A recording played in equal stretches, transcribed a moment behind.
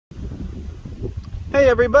Hey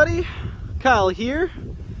everybody, Kyle here.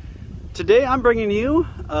 Today I'm bringing you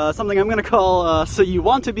something I'm going to call So You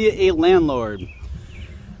Want to Be a Landlord.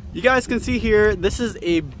 You guys can see here, this is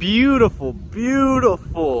a beautiful,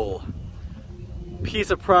 beautiful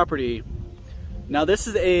piece of property. Now this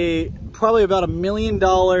is probably about $1 million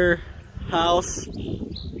house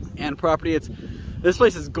and property. This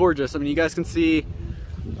place is gorgeous. I mean, you guys can see,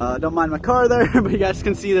 don't mind my car there, but you guys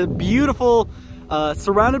can see the beautiful,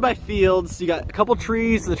 surrounded by fields. You got a couple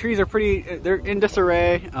trees. The trees are they're in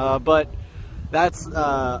disarray, but that's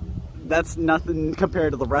nothing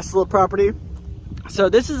compared to the rest of the property. So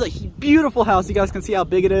this is a beautiful house. You guys can see how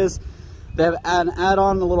big it is. They have an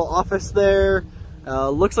add-on, a little office there.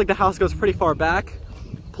 Looks like the house goes pretty far back.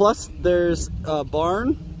 Plus there's a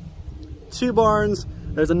barn, 2 barns.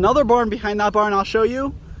 There's another barn behind that barn I'll show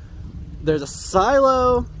you. There's a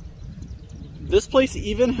silo. This place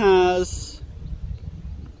even has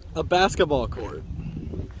a basketball court.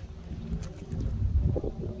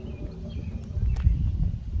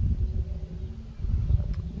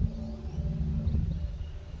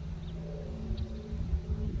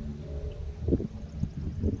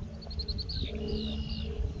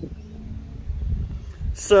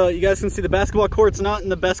 So you guys can see the basketball court's not in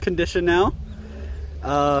the best condition now.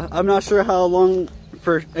 I'm not sure how long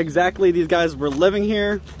for exactly these guys were living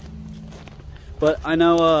here, but I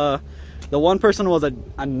know the one person was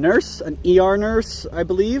a nurse, an ER nurse, I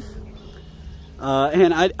believe.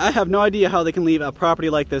 And I have no idea how they can leave a property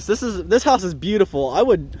like this. This house is beautiful. I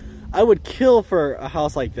would kill for a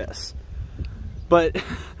house like this. But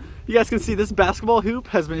you guys can see this basketball hoop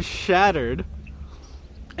has been shattered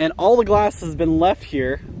and all the glass has been left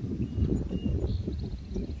here.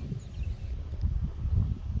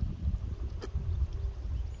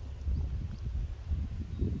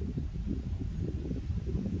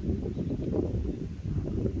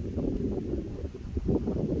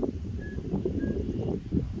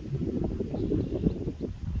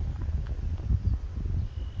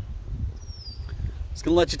 Just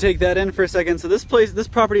gonna let you take that in for a second. So this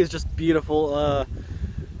property is just beautiful.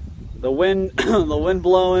 The wind, the wind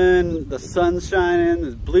blowing, the sun's shining,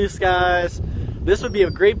 the blue skies. This would be a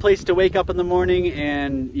great place to wake up in the morning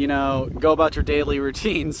and, you know, go about your daily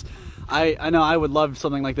routines. I know I would love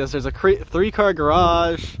something like this. There's a 3-car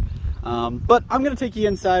garage, but I'm gonna take you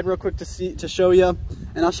inside real quick to show you,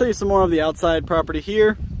 and I'll show you some more of the outside property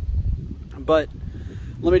here. But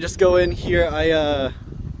let me just go in here. I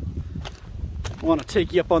want to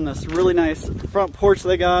take you up on this really nice front porch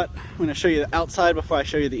they got. I'm going to show you the outside before I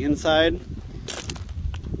show you the inside.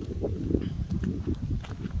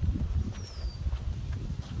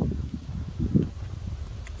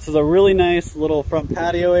 This is a really nice little front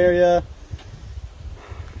patio area.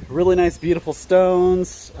 Really nice, beautiful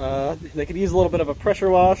stones. They could use a little bit of a pressure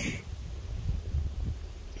wash.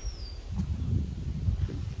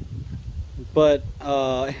 But,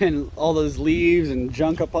 and all those leaves and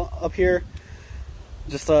junk up here.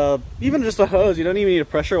 Even just a hose, you don't even need to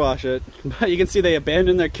pressure wash it. But you can see they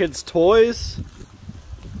abandoned their kids' toys.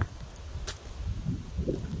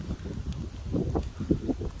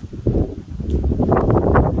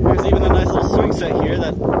 There's even a nice little swing set here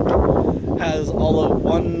that has all of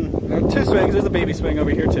 2 swings. There's a baby swing over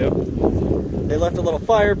here too. They left a little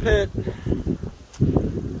fire pit.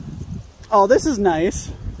 Oh, this is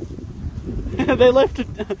nice. They left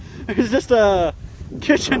there's just a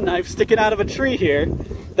kitchen knife sticking out of a tree here.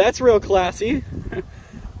 That's real classy.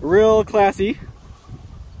 Real classy.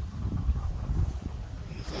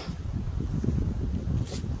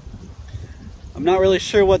 I'm not really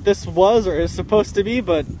sure what this was or is supposed to be,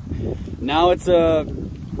 but now it's a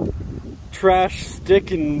trash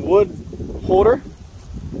stick and wood holder.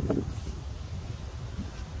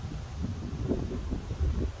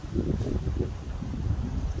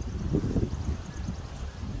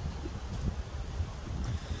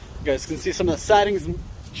 You guys can see some of the siding's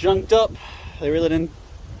junked up. They really didn't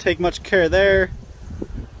take much care there.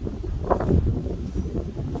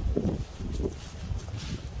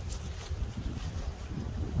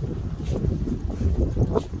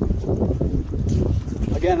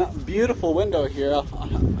 Again, a beautiful window here. I'll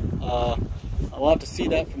have to see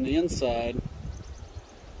that from the inside.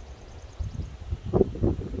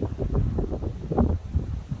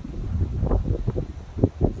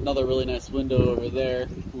 Another really nice window over there,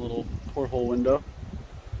 a little porthole window.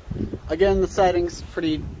 Again, the siding's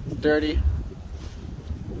pretty dirty.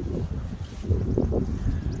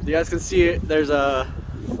 You guys can see there's a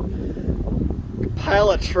pile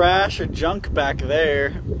of trash or junk back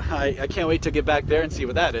there. I can't wait to get back there and see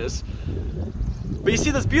what that is. But you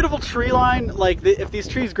see this beautiful tree line. Like if these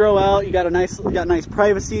trees grow out, you got nice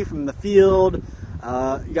privacy from the field.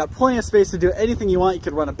 You got plenty of space to do anything you want. You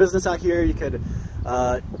could run a business out here. You could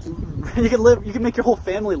you can make your whole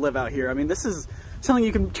family live out here. I mean, this is something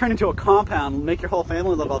you can turn into a compound and make your whole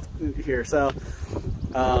family live out here. So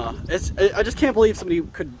I just can't believe somebody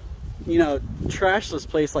could, you know, trash this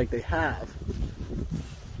place like they have.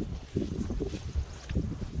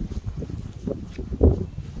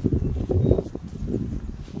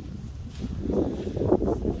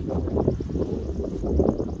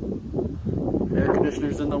 Air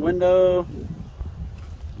conditioners in the window.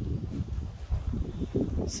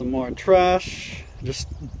 Some more trash just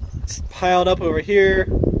piled up over here.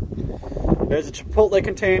 There's a Chipotle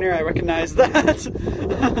container, I recognize that.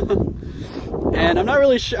 And I'm not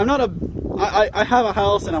really sure, I have a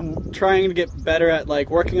house and I'm trying to get better at like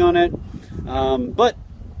working on it. But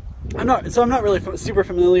I'm not really super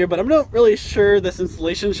familiar, but I'm not really sure this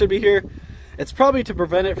installation should be here. It's probably to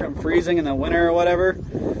prevent it from freezing in the winter or whatever,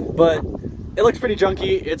 but it looks pretty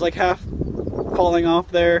junky. It's like half falling off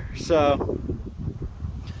there, so.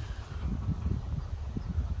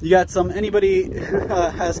 You got anybody who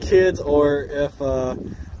has kids, or if,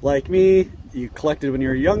 like me, you collected when you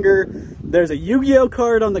were younger, there's a Yu-Gi-Oh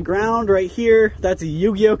card on the ground right here. That's a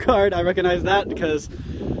Yu-Gi-Oh card. I recognize that because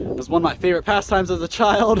it was one of my favorite pastimes as a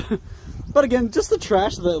child. But again, just the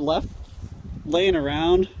trash that left laying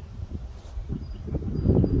around.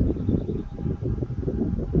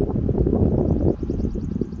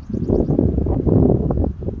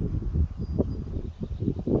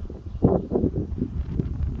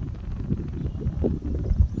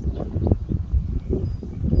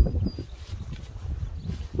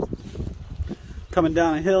 Coming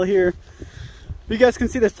down a hill here, you guys can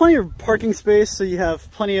see there's plenty of parking space, so you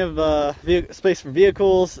have plenty of space for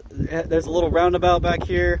vehicles. There's a little roundabout back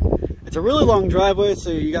here. It's a really long driveway, so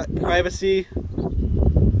you got privacy.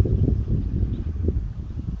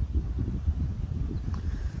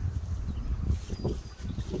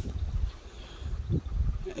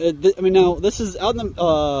 I mean, now this is out in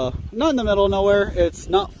the not in the middle of nowhere. It's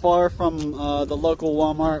not far from the local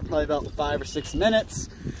Walmart, probably about 5 or 6 minutes.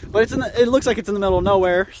 But it looks like it's in the middle of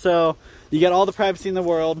nowhere, so you get all the privacy in the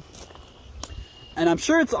world. And I'm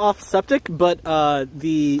sure it's off septic, but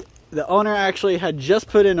the owner actually had just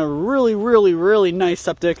put in a really nice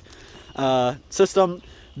septic system.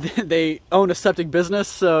 They own a septic business,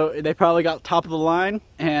 so they probably got top of the line,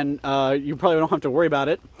 and you probably don't have to worry about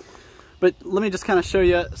it. But let me just kind of show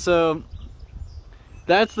you. So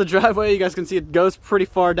that's the driveway. You guys can see it goes pretty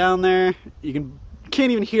far down there. You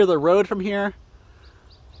can't even hear the road from here.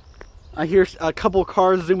 I hear a couple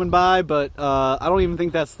cars zooming by, but I don't even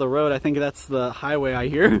think that's the road. I think that's the highway I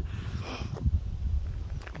hear.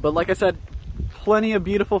 But like I said, plenty of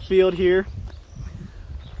beautiful field here.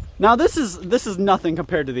 Now this is nothing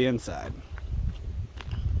compared to the inside.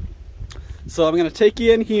 So I'm gonna take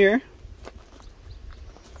you in here.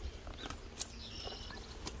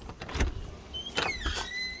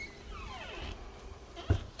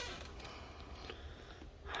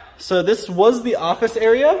 So this was the office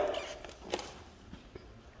area,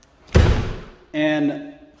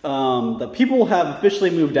 and the people have officially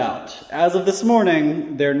moved out. As of this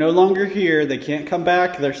morning, they're no longer here. They can't come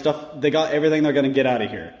back. They got everything they're going to get out of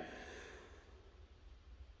here.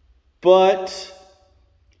 But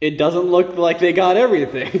it doesn't look like they got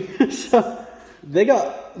everything. So they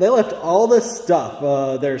left all this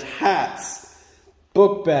stuff. There's hats,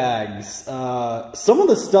 book bags. Some of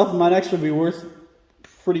the stuff might actually be worth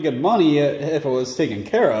pretty good money if it was taken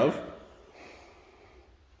care of.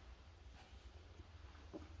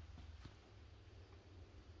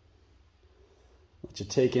 Let you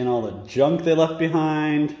take in all the junk they left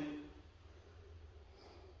behind.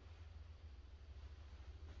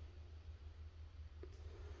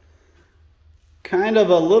 Kind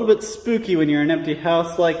of a little bit spooky when you're in an empty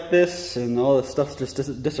house like this and all the stuff's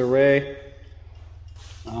just disarray.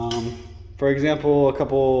 For example, a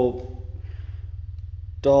couple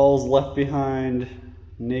dolls left behind,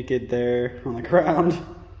 naked there on the ground.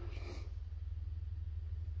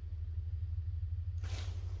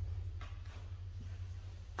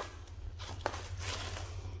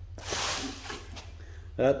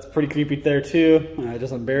 That's pretty creepy there too.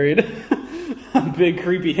 Just unburied. A big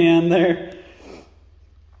creepy hand there.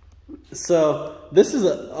 So this is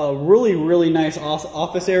a really nice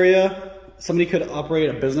office area. Somebody could operate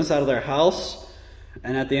a business out of their house,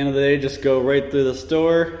 and at the end of the day, just go right through the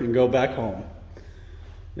store and go back home.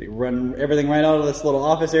 They run everything right out of this little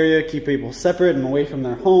office area, keep people separate and away from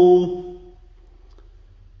their home.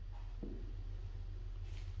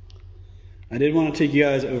 I did want to take you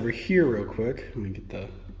guys over here real quick. Let me get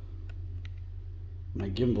my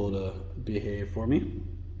gimbal to behave for me.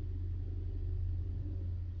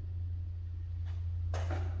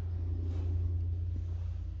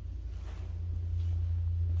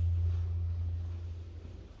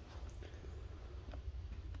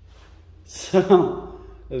 So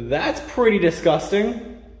that's pretty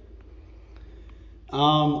disgusting.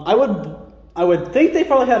 I would think they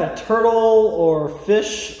probably had a turtle or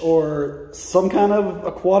fish or some kind of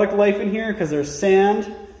aquatic life in here because there's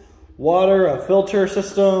sand, water, a filter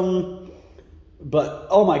system. But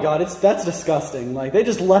oh my god, that's disgusting. Like they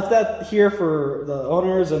just left that here for the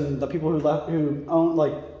owners and the people who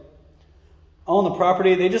own the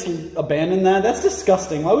property. They just abandoned that. That's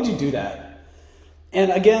disgusting. Why would you do that? And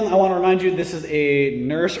again, I want to remind you, this is a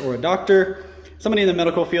nurse or a doctor, somebody in the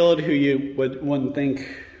medical field who you wouldn't think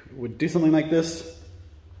would do something like this.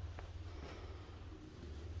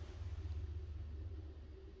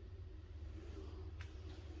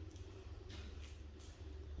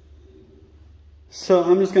 So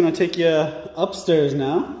I'm just going to take you upstairs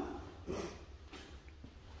now.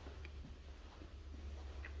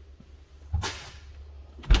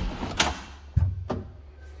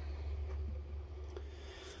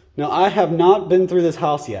 Now I have not been through this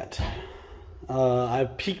house yet.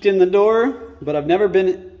 I've peeked in the door, but I've never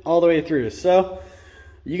been all the way through. So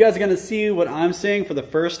you guys are going to see what I'm seeing for the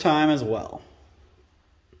first time as well.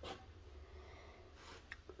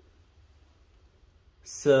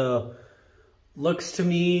 So looks to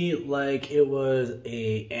me like it was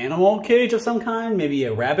a animal cage of some kind, maybe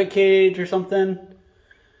a rabbit cage or something.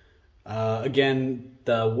 Again,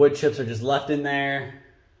 the wood chips are just left in there.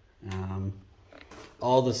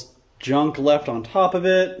 All this junk left on top of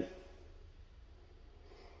it.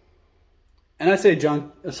 And I say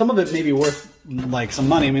junk, some of it may be worth like some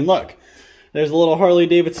money. I mean, look, there's a little Harley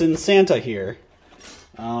Davidson Santa here.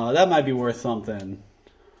 That might be worth something.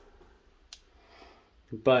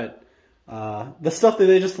 But the stuff that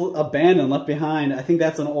they just abandoned, left behind, I think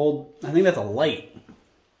that's a light.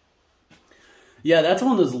 Yeah, that's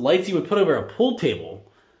one of those lights you would put over a pool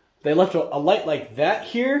table. They left a light like that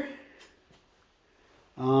here.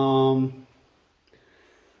 Not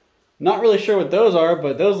really sure what those are,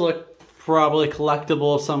 but those look probably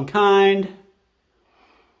collectible of some kind.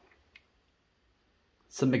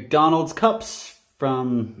 Some McDonald's cups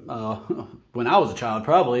from when I was a child,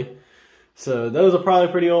 probably. So those are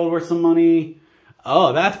probably pretty old, worth some money.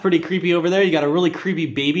 Oh, that's pretty creepy over there. You got a really creepy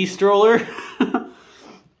baby stroller.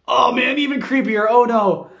 Oh man, even creepier. Oh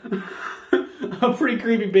no. A pretty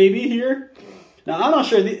creepy baby here. Now, I'm not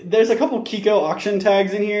sure. There's a couple Kiko auction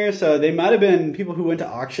tags in here, so they might have been people who went to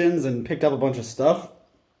auctions and picked up a bunch of stuff.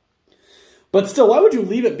 But still, why would you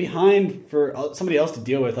leave it behind for somebody else to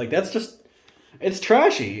deal with? Like, that's just, it's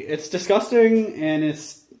trashy. It's disgusting, and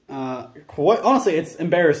it's, quite honestly, it's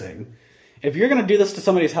embarrassing. If you're going to do this to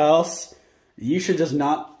somebody's house, you should just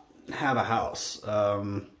not have a house.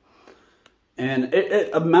 And it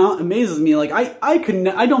amazes me. Like,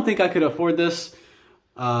 I don't think I could afford this.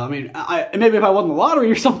 I mean, maybe if I won the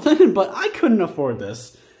lottery or something, but I couldn't afford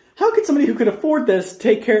this. How could somebody who could afford this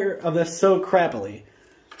take care of this so crappily?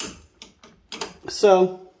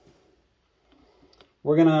 So,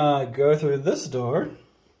 we're gonna go through this door.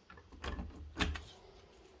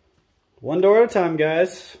 One door at a time,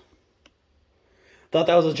 guys. Thought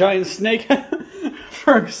that was a giant snake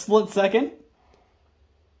for a split second.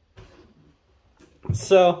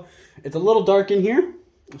 So, it's a little dark in here,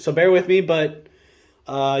 so bear with me, but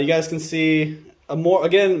you guys can see more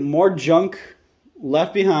junk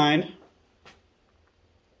left behind.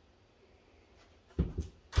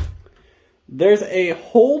 There's a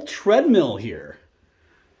whole treadmill here.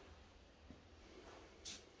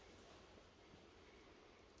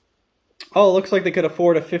 Oh, it looks like they could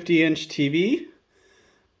afford a 50-inch TV,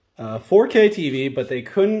 4K TV, but they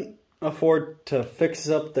couldn't afford to fix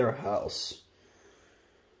up their house.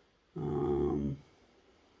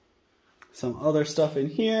 Some other stuff in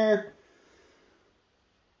here.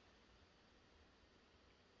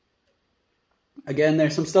 Again,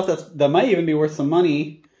 there's some stuff that might even be worth some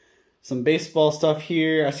money. Some baseball stuff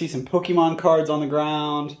here. I see some Pokemon cards on the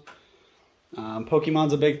ground.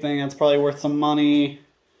 Pokemon's a big thing. That's probably worth some money.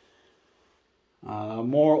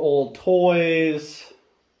 More old toys.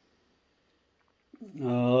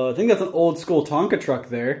 I think that's an old school Tonka truck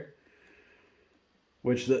there.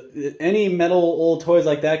 Which, any metal old toys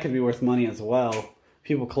like that could be worth money as well.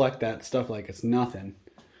 People collect that stuff like it's nothing.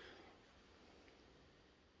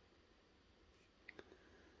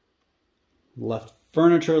 Left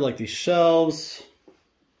furniture like these shelves.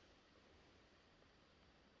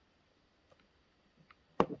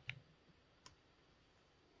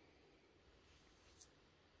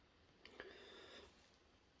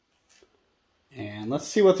 And let's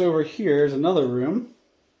see what's over here. There's another room.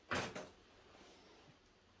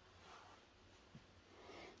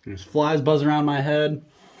 There's flies buzzing around my head.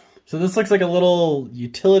 So this looks like a little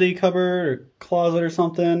utility cupboard or closet or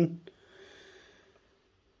something.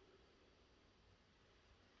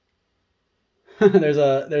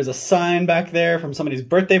 there's a sign back there from somebody's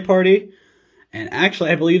birthday party. And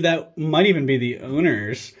actually, I believe that might even be the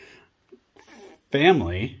owner's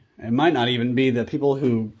family. It might not even be the people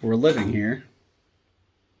who were living here.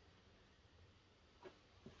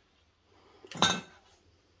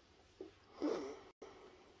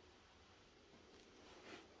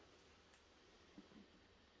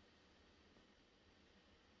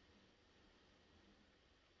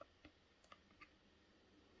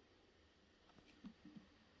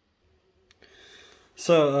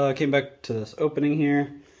 So came back to this opening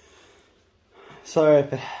here. Sorry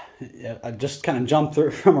if I just kind of jumped through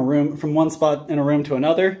from one spot in a room to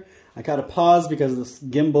another. I gotta pause because this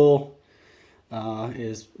gimbal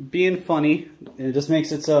is being funny. It just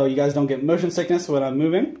makes it so you guys don't get motion sickness when I'm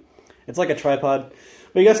moving. It's like a tripod.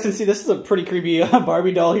 But you guys can see this is a pretty creepy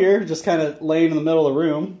Barbie doll here, just kind of laying in the middle of the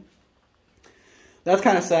room. That's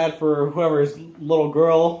kind of sad for whoever's little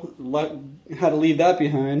girl had to leave that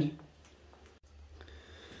behind.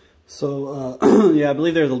 So, yeah, I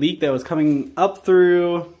believe there's a leak that was coming up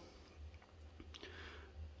through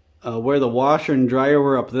where the washer and dryer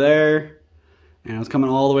were up there. And it was coming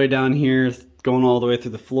all the way down here, going all the way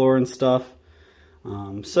through the floor and stuff.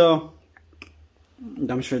 So,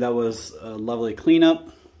 I'm sure that was a lovely cleanup.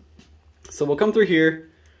 So we'll come through here.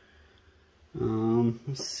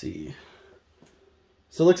 Let's see.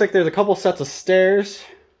 So it looks like there's a couple sets of stairs.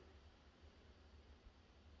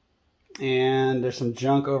 And there's some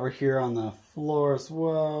junk over here on the floor as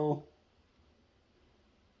well.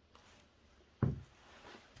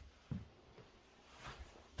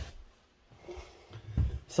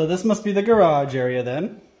 So this must be the garage area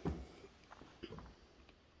then.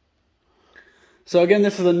 So again,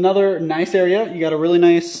 this is another nice area. You got a really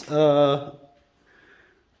nice, I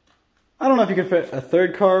don't know if you can fit a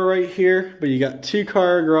third car right here, but you got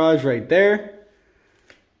 2-car garage right there.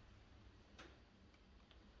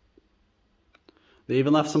 They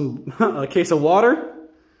even left a case of water.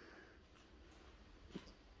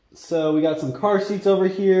 So we got some car seats over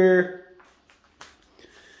here.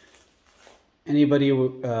 Anybody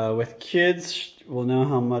with kids will know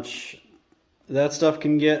how much that stuff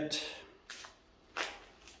can get.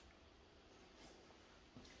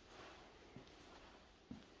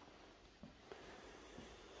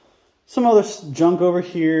 Some other junk over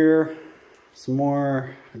here. Some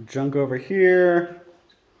more junk over here.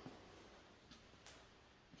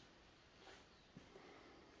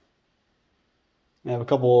 I have a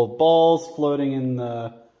couple of balls floating in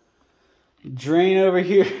the drain over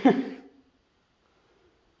here.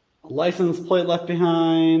 A license plate left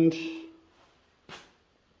behind.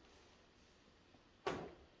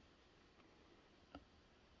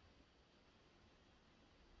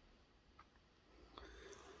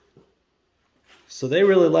 So they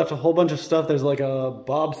really left a whole bunch of stuff. There's like a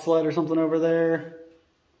bobsled or something over there.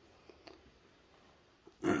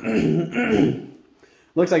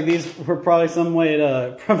 Looks like these were probably some way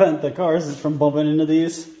to prevent the cars from bumping into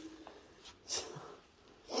these.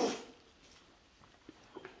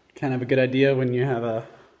 Kind of a good idea when you have a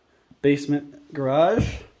basement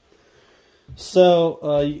garage.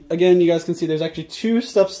 So again, you guys can see there's actually 2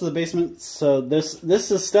 steps to the basement. So this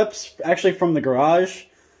is steps actually from the garage,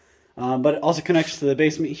 but it also connects to the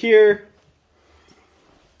basement here.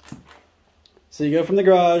 So you go from the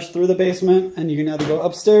garage through the basement, and you can either go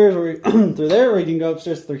upstairs or through there, or you can go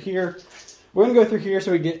upstairs through here. We're going to go through here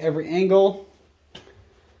so we get every angle.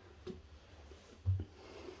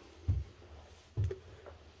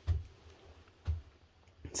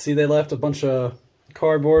 See, they left a bunch of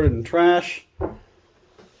cardboard and trash.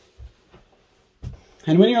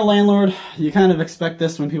 And when you're a landlord, you kind of expect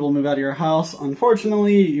this when people move out of your house.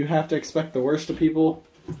 Unfortunately, you have to expect the worst of people.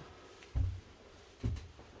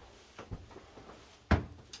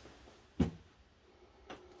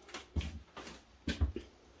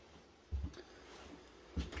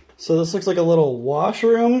 So this looks like a little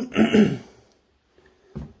washroom.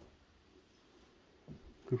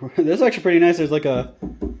 This is actually pretty nice. There's like a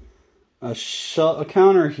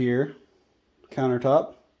counter here,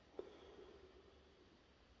 countertop.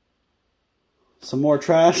 Some more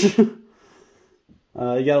trash. You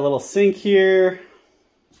got a little sink here.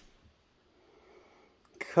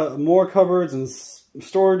 More cupboards and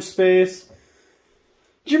storage space.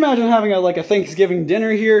 Could you imagine having like a Thanksgiving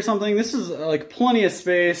dinner here or something? This is like plenty of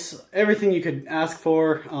space, everything you could ask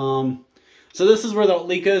for. So this is where the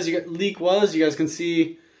leak was. You guys can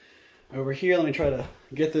see over here. Let me try to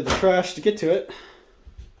get through the trash to get to it.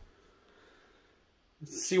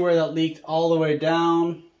 See where that leaked all the way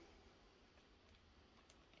down.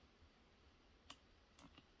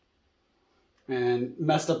 and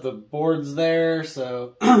messed up the boards there,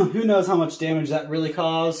 so who knows how much damage that really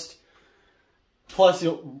caused. Plus,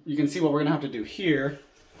 you can see what we're gonna have to do here.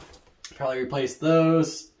 Probably replace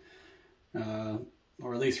those,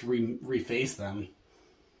 or at least reface them.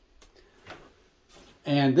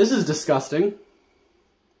 And this is disgusting.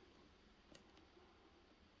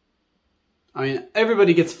 I mean,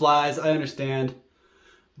 everybody gets flies, I understand.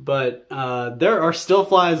 But there are still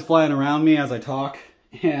flies flying around me as I talk.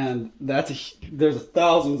 And there's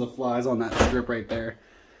thousands of flies on that strip right there.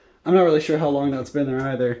 I'm not really sure how long that's been there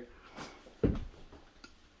either.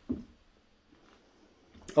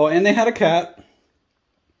 Oh, and they had a cat.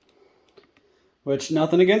 Which,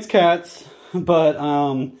 nothing against cats. But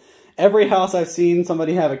every house I've seen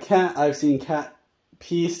somebody have a cat, I've seen cat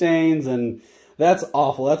pee stains, and that's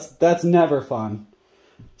awful. That's never fun.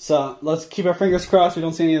 So let's keep our fingers crossed we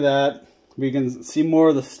don't see any of that. We can see more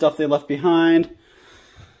of the stuff they left behind.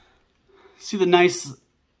 See the nice,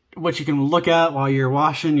 what you can look at while you're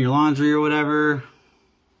washing your laundry or whatever.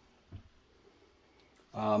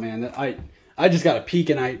 Oh man, I just got a peek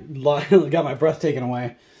and I got my breath taken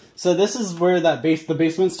away. So this is where the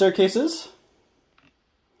basement staircase is.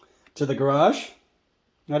 To the garage,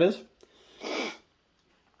 that is.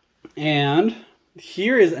 And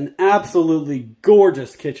here is an absolutely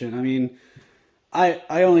gorgeous kitchen. I mean,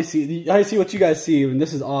 I see what you guys see, and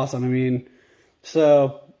this is awesome. I mean,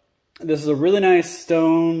 so this is a really nice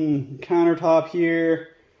stone countertop here.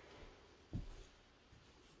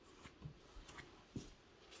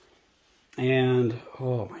 And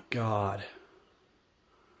oh my god.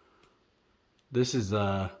 This is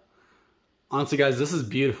honestly guys, this is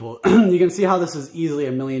beautiful. You can see how this is easily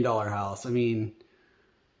 $1 million house. I mean,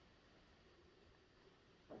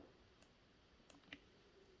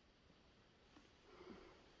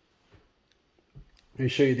 let me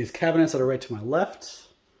show you these cabinets that are right to my left.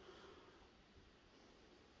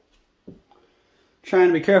 Trying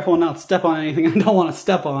to be careful and not step on anything I don't want to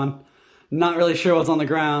step on. Not really sure what's on the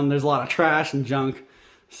ground. There's a lot of trash and junk.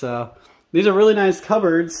 So these are really nice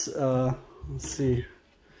cupboards. Let's see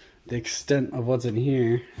the extent of what's in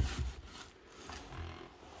here.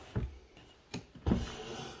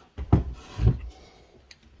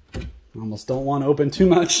 Almost don't want to open too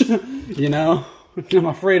much, you know. I'm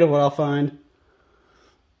afraid of what I'll find.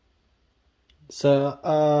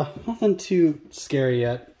 So, nothing too scary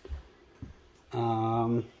yet.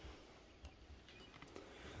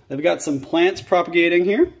 They've got some plants propagating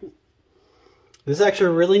here. This is actually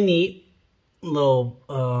a really neat little,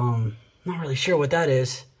 not really sure what that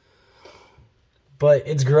is. But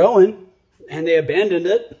it's growing, and they abandoned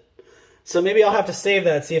it. So maybe I'll have to save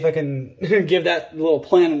that, see if I can give that little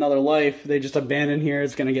plant another life. They just abandoned here.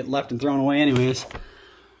 It's going to get left and thrown away anyways.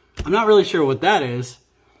 I'm not really sure what that is,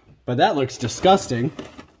 but that looks disgusting.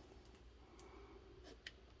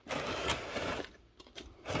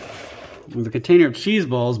 With a container of cheese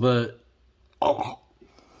balls, but oh,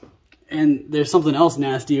 and there's something else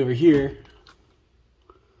nasty over here.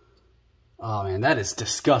 Oh man, that is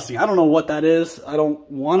disgusting. I don't know what that is. I don't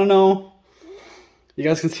want to know. You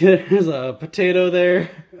guys can see there's a potato there.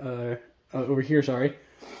 Over here, sorry.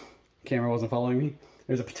 Camera wasn't following me.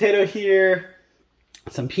 There's a potato here.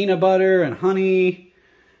 Some peanut butter and honey.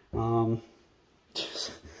 Again,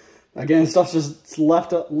 stuff's just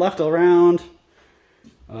left around.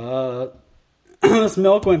 This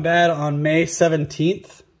milk went bad on May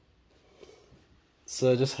 17th.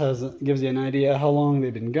 So it just gives you an idea how long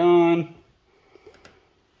they've been gone.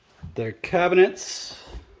 Their cabinets.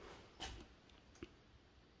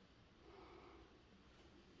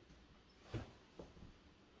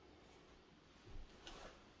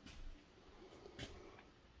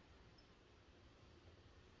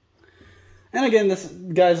 And again, this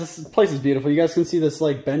place is beautiful. You guys can see this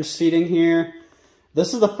like bench seating here.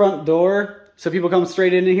 This is the front door. So people come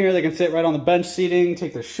straight into here. They can sit right on the bench seating,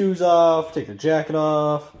 take their shoes off, take their jacket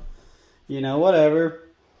off, you know, whatever.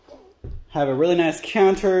 Have a really nice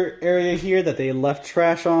counter area here that they left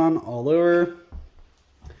trash on all over.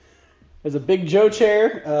 There's a Big Joe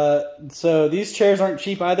chair. So these chairs aren't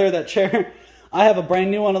cheap either. That chair, I have a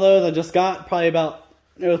brand new one of those I just got.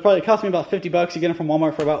 It cost me about 50 bucks. You get them from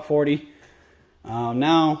Walmart for about 40.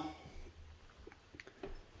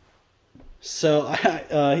 So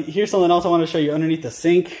here's something else I want to show you underneath the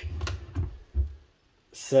sink.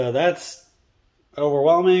 So that's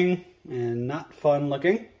overwhelming and not fun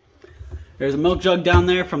looking. There's a milk jug down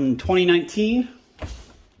there from 2019.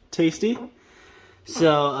 Tasty.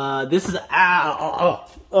 So this is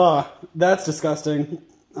that's disgusting.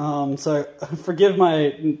 So forgive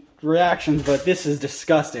my reactions, but this is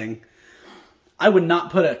disgusting. I would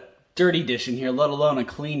not put a dirty dish in here, let alone a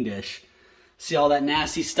clean dish. See all that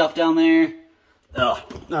nasty stuff down there? Ugh.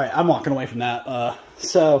 All right, I'm walking away from that.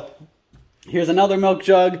 So here's another milk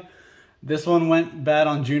jug. This one went bad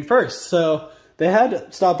on June 1st. So they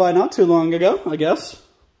had stopped by not too long ago, I guess.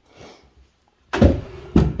 And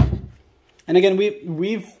again,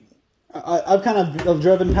 I've kind of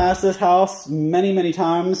driven past this house many, many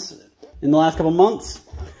times in the last couple months.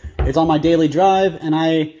 It's on my daily drive, and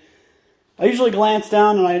I usually glance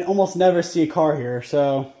down and I almost never see a car here,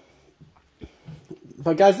 so.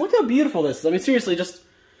 But guys, look how beautiful this is. I mean, seriously, just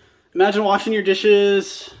imagine washing your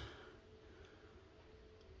dishes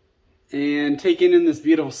and taking in this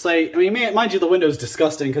beautiful sight. I mean, mind you, the window's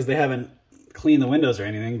disgusting because they haven't cleaned the windows or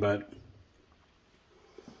anything, but.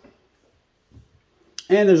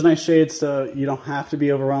 And there's nice shades, so you don't have to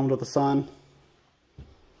be overwhelmed with the sun.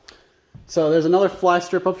 So there's another fly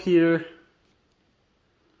strip up here.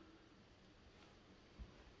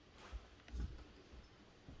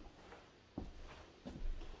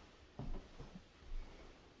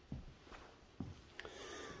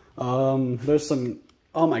 There's some,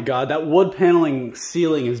 oh my God, that wood paneling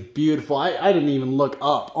ceiling is beautiful. I didn't even look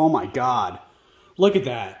up. Oh my God. Look at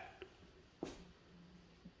that.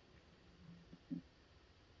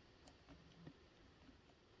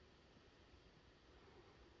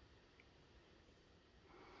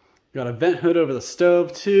 Got a vent hood over the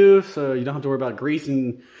stove too, so you don't have to worry about grease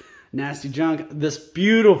and nasty junk. This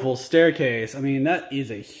beautiful staircase. I mean, that is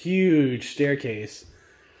a huge staircase.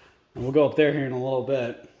 And we'll go up there here in a little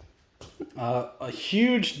bit. A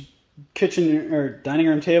huge kitchen or dining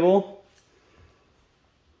room table.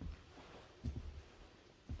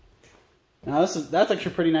 Now that's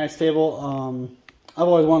actually a pretty nice table. I've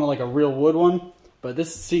always wanted like a real wood one, but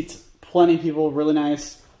this seats plenty of people, really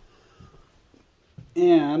nice.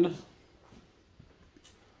 And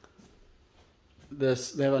they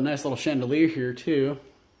have a nice little chandelier here too.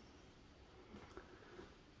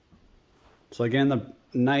 So again, the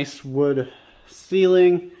nice wood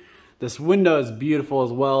ceiling. This window is beautiful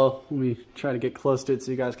as well. Let me try to get close to it so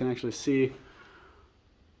you guys can actually see.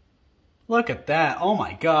 Look at that. Oh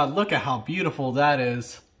my God, look at how beautiful that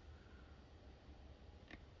is.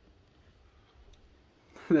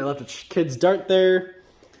 They left a kid's dart there.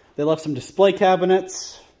 They left some display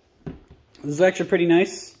cabinets. This is actually pretty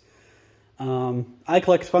nice. I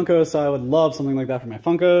collect Funkos, so I would love something like that for my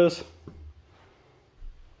Funkos.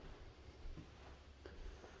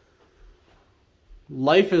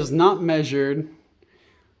 Life is not measured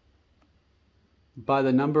by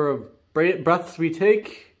the number of breaths we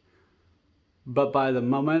take, but by the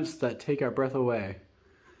moments that take our breath away.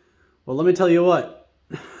 Well, let me tell you what.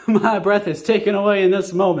 My breath is taken away in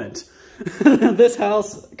this moment. This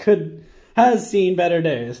house has seen better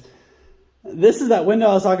days. This is that window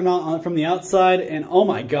I was talking about from the outside, and oh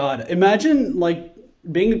my God, imagine like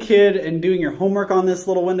being a kid and doing your homework on this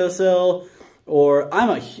little windowsill. Or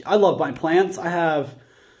I love my plants. I have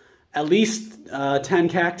at least 10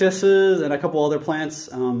 cactuses and a couple other plants.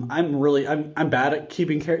 I'm bad at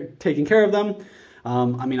taking care of them.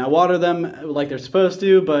 I mean, I water them like they're supposed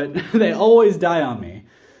to, but they always die on me.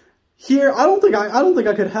 Here, I don't think I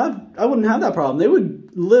wouldn't have that problem. They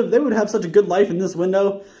would have such a good life in this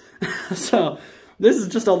window. So this is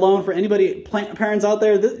just a loan for anybody, parents out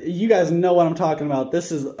there. You guys know what I'm talking about.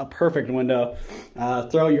 This is a perfect window.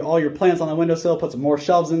 Throw all your plants on the windowsill, put some more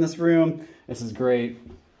shelves in this room. This is great.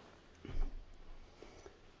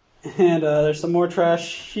 And there's some more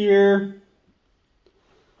trash here.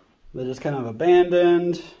 They're just kind of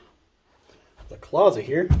abandoned. The closet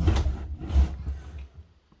here.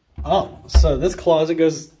 Oh, so this closet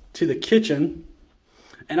goes to the kitchen.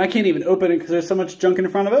 And I can't even open it because there's so much junk in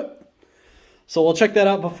front of it. So we'll check that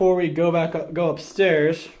out before we go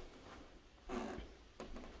upstairs.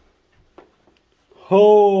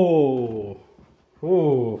 Oh,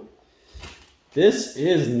 this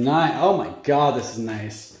is nice. Oh my God, this is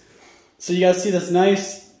nice. So you guys see this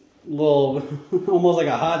nice little, almost like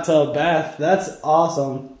a hot tub bath. That's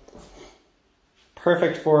awesome.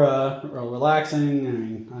 Perfect for relaxing. I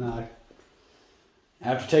mean, I know.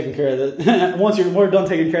 After taking care of this, once we're done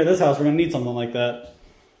taking care of this house, we're gonna need something like that.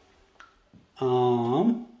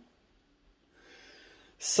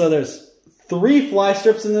 So there's 3 fly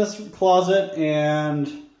strips in this closet, and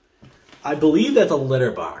I believe that's a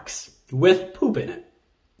litter box with poop in it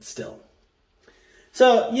still.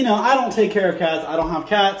 So, you know, I don't take care of cats. I don't have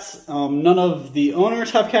cats. None of the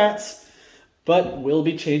owners have cats, but we'll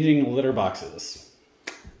be changing litter boxes.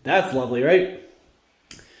 That's lovely, right?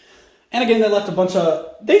 And again, they left a bunch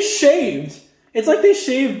of, they shaved. It's like they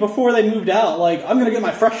shaved before they moved out. Like, I'm going to get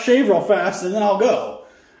my fresh shave real fast and then I'll go.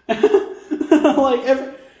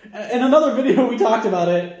 Like, In another video we talked about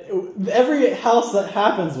it, every house that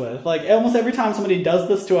happens with, like almost every time somebody does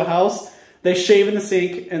this to a house, they shave in the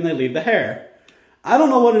sink and they leave the hair. I don't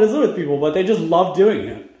know what it is with people, but they just love doing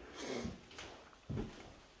it.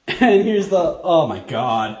 And here's the, oh my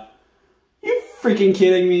god. You freaking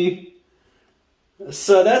kidding me?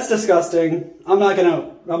 So that's disgusting. I'm not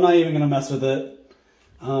even gonna mess with it.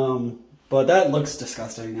 But that looks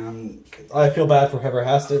disgusting. I feel bad for whoever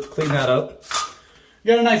has to clean that up.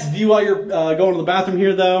 You got a nice view while you're going to the bathroom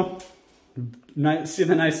here though. See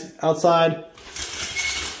the nice outside.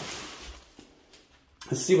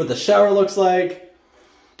 Let's see what the shower looks like.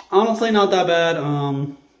 Honestly, not that bad.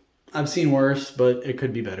 I've seen worse, but it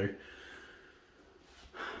could be better.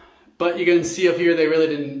 But you can see up here, they really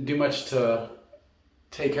didn't do much to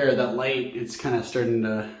take care of that light. It's kind of starting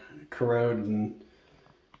to corrode and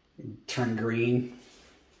turn green.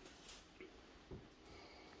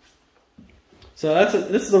 So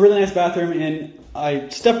this is a really nice bathroom, and I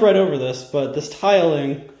stepped right over this, but this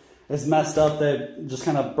tiling is messed up. They just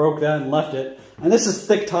kind of broke that and left it. And this is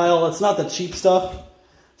thick tile. It's not the cheap stuff.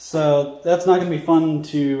 So that's not going to be fun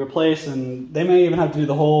to replace, and they may even have to do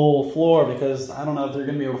the whole floor because I don't know if they're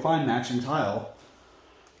going to be able to find matching tile.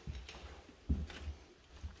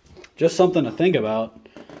 Just something to think about.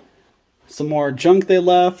 Some more junk they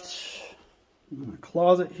left. A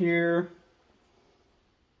closet here.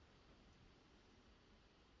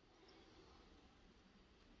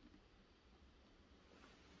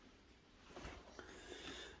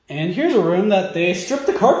 And here's a room that they stripped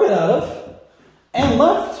the carpet out of and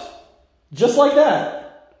left just like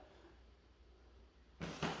that.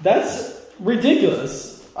 That's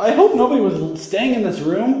ridiculous. I hope nobody was staying in this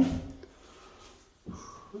room.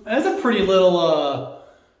 That's a pretty little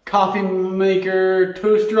coffee maker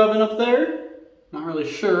toaster oven up there. Not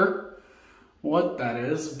really sure what that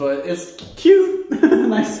is, but it's cute.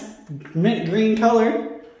 Nice mint green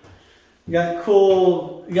color. You got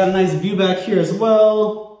a nice view back here as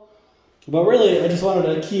well. But really, I just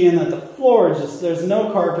wanted to key in that the floor, there's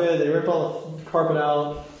no carpet. They ripped all the carpet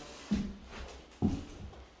out.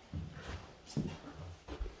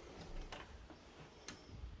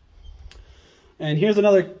 And here's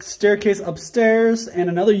another staircase upstairs and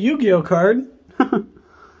another Yu-Gi-Oh card.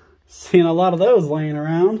 Seeing a lot of those laying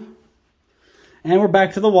around. And we're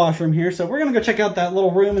back to the washroom here. So we're going to go check out that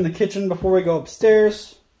little room in the kitchen before we go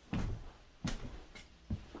upstairs.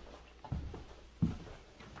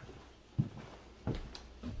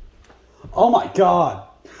 Oh my god.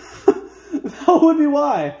 That would be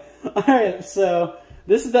why. Alright, so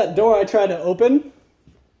this is that door I tried to open.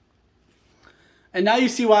 And now you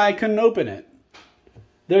see why I couldn't open it.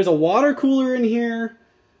 There's a water cooler in here.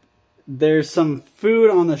 There's some food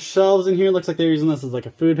on the shelves in here. Looks like they're using this as like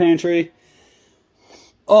a food pantry.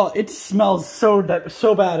 Oh, it smells so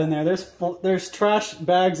bad in there. There's trash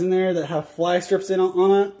bags in there that have fly strips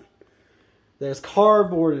on it. There's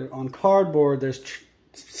cardboard on cardboard. There's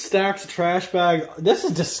stacks of trash bags. This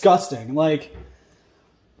is disgusting. Like,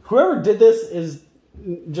 whoever did this is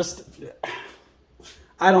just,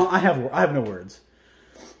 I have no words.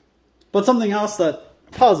 But something else that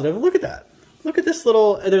positive, look at that. Look at this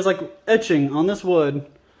little, there's like etching on this wood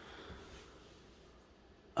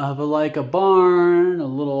of like a barn, a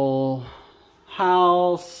little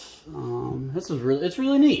house. It's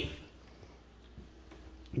really neat.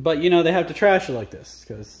 But you know, they have to trash it like this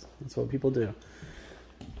because that's what people do.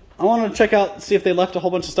 I want to check out, see if they left a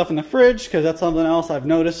whole bunch of stuff in the fridge, because that's something else I've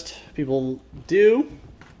noticed people do.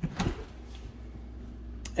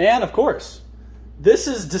 And of course, this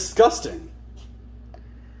is disgusting.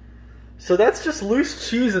 So that's just loose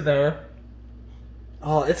cheese in there.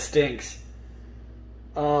 Oh, it stinks.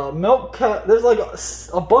 Milk cap, there's like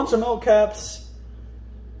a bunch of milk caps.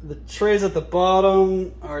 The trays at the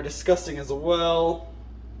bottom are disgusting as well.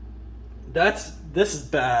 This is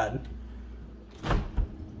bad.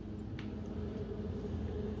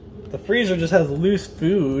 The freezer just has loose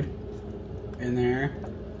food in there.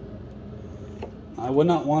 I would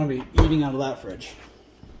not want to be eating out of that fridge.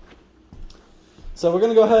 So we're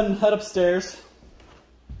going to go ahead and head upstairs.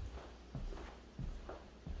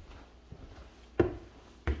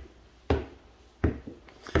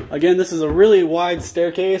 Again, this is a really wide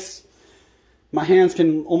staircase. My hands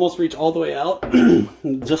can almost reach all the way out.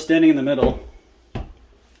 Just standing in the middle.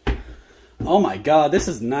 Oh my god, this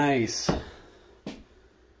is nice.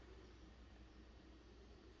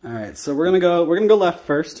 Alright, so we're gonna go left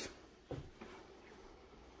first.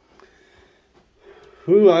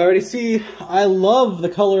 Ooh, I already see, I love the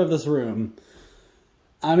color of this room.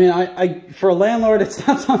 I mean, for a landlord, it's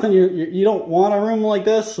not something you don't want a room like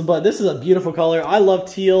this, but this is a beautiful color. I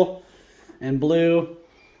love teal and blue.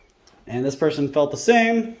 And this person felt the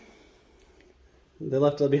same. They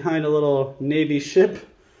left behind a little Navy ship.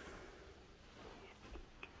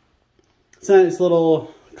 It's a nice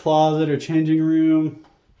little closet or changing room.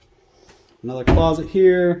 Another closet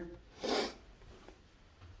here.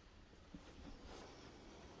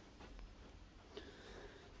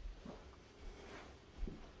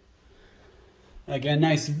 Again,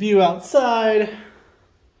 nice view outside.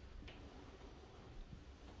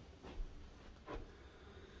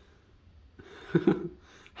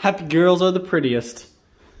 Happy girls are the prettiest.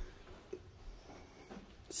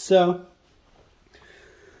 So,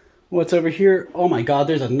 what's over here? Oh my God,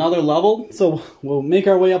 there's another level. So we'll make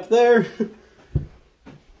our way up there.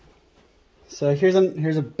 So here's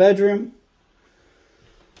a bedroom.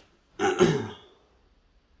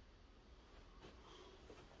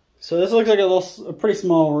 So this looks like a pretty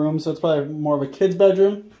small room, so it's probably more of a kid's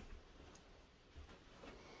bedroom.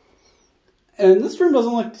 And this room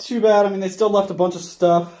doesn't look too bad. I mean, they still left a bunch of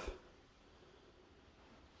stuff.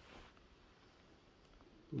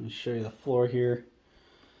 Let me show you the floor here.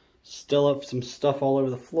 Still up some stuff all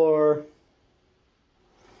over the floor.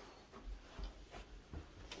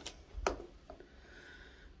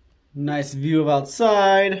 Nice view of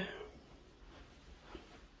outside.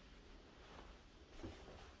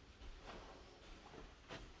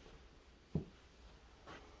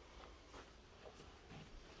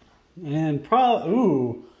 And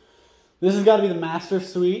ooh, this has got to be the master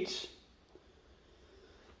suite.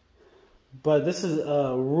 But this is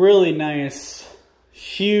a really nice,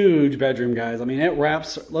 huge bedroom, guys. I mean, it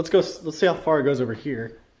wraps. Let's see how far it goes over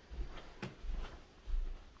here.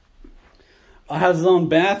 It has its own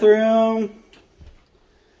bathroom,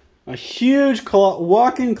 a huge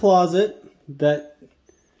walk-in closet that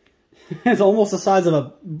is almost the size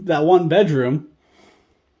of that one bedroom.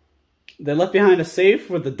 They left behind a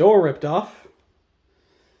safe with the door ripped off.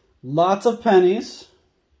 Lots of pennies.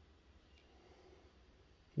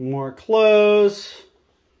 More clothes.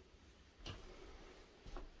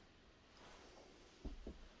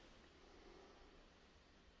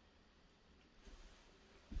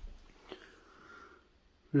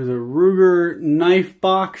 There's a Ruger knife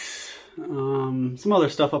box. Some other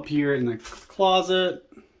stuff up here in the closet.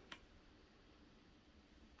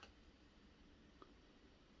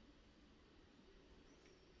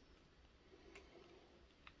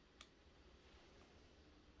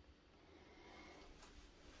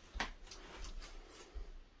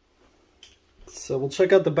 So we'll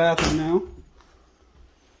check out the bathroom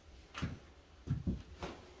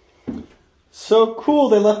now. So cool,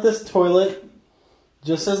 they left this toilet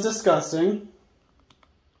just as disgusting.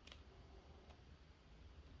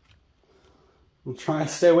 I'll try to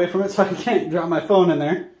stay away from it so I can't drop my phone in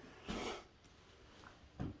there.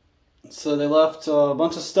 So they left a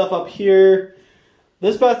bunch of stuff up here.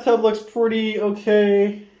 This bathtub looks pretty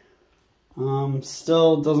okay.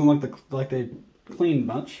 Still doesn't look like they cleaned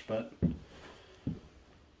much, but...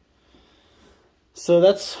 So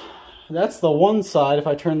that's the one side. If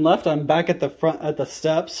I turn left, I'm back at the front at the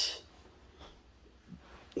steps.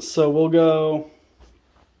 So we'll go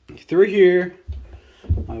through here.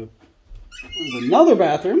 There's another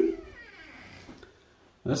bathroom.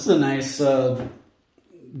 This is a nice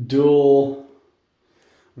dual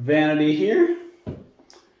vanity here.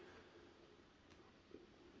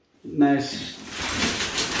 Nice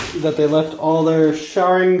that they left all their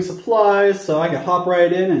showering supplies so I could hop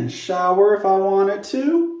right in and shower if I wanted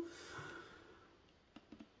to.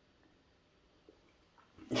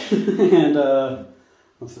 And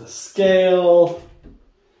what's the scale,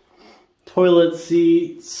 toilet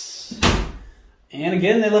seats, and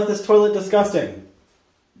again they left this toilet disgusting,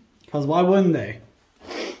 because why wouldn't they?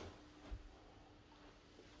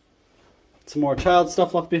 Some more child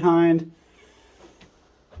stuff left behind.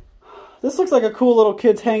 This looks like a cool little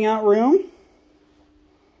kids hangout room.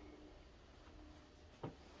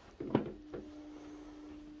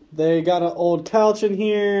 They got an old couch in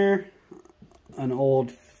here, an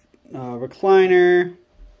old recliner.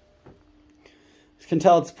 You can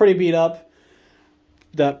tell it's pretty beat up.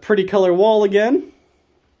 That pretty color wall again.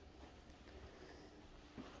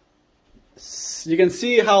 You can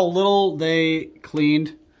see how little they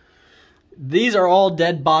cleaned. These are all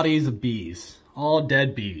dead bodies of bees. All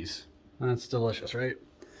dead bees. That's delicious, right?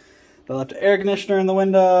 They left an air conditioner in the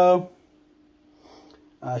window.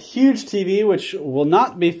 A huge TV, which will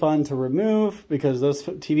not be fun to remove because those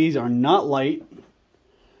TVs are not light.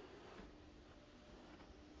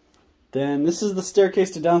 Then this is the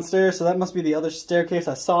staircase to downstairs, so that must be the other staircase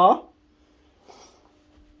I saw.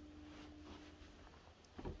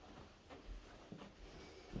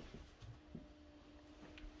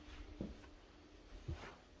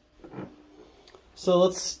 So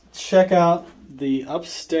let's check out the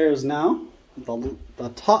upstairs now. The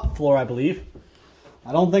top floor, I believe.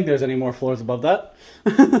 I don't think there's any more floors above that.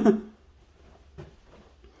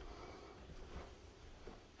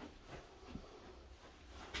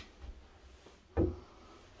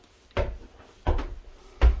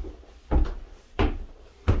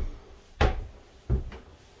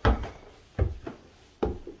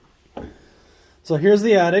 So here's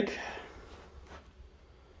the attic.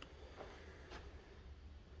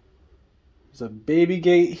 There's a baby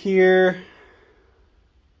gate here.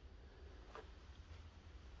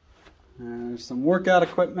 And there's some workout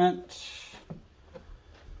equipment.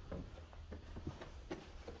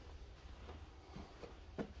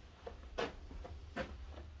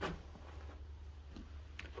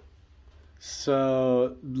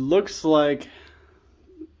 So looks like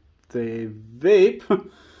they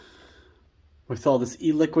vape with all this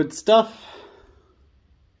e-liquid stuff.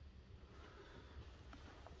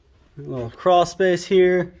 A little crawl space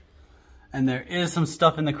here. And there is some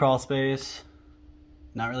stuff in the crawl space.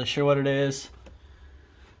 Not really sure what it is.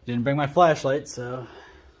 Didn't bring my flashlight, so.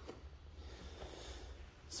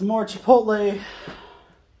 Some more Chipotle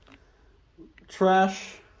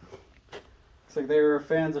trash. Looks like they were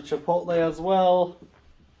fans of Chipotle as well.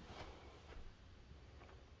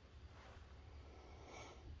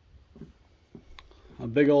 A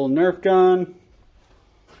big old Nerf gun.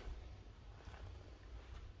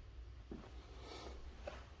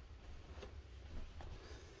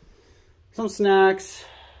 Some snacks.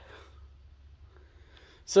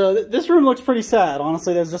 So this room looks pretty sad,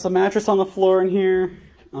 honestly. There's just a mattress on the floor in here.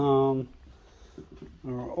 Our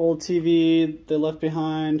old TV they left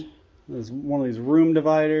behind. There's one of these room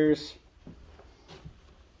dividers.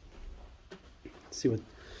 Let's see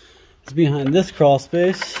what's behind this crawl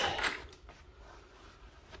space.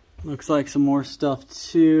 Looks like some more stuff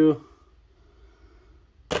too.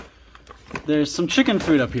 There's some chicken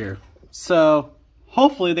food up here. So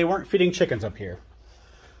hopefully they weren't feeding chickens up here.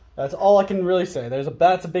 That's all I can really say.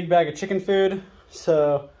 That's a big bag of chicken food.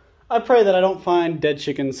 So I pray that I don't find dead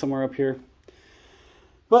chickens somewhere up here.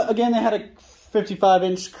 But again, they had a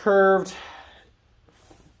 55-inch curved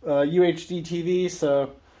UHD TV,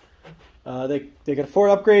 so they could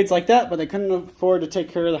afford upgrades like that, but they couldn't afford to take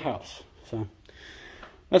care of the house. So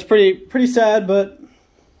that's pretty sad, but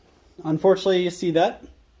unfortunately you see that.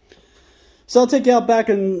 So I'll take you out back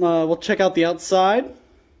and we'll check out the outside.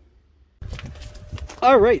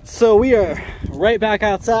 All right, so we are right back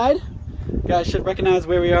outside. You guys should recognize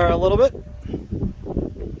where we are a little bit.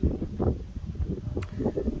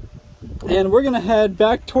 And we're gonna head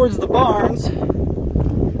back towards the barns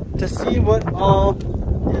to see what all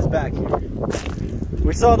is back here.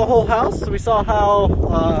 We saw the whole house. We saw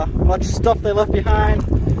how much stuff they left behind,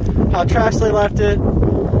 how trash they left it.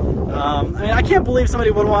 I mean, I can't believe somebody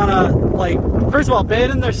would want to, like, first of all,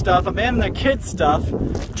 abandon their stuff, abandon their kids' stuff,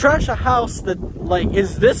 trash a house that, like,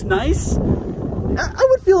 is this nice. I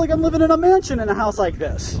would feel like I'm living in a mansion in a house like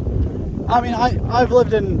this. I mean, I've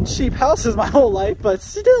lived in cheap houses my whole life, but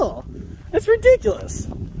still, it's ridiculous.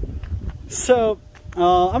 So,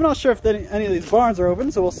 I'm not sure if any of these barns are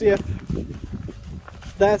open, so we'll see if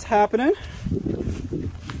that's happening.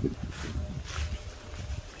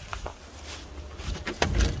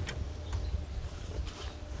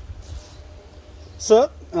 So,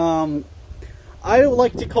 I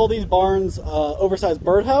like to call these barns oversized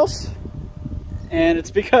birdhouse, and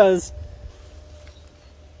it's because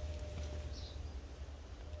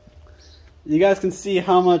you guys can see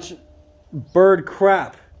how much bird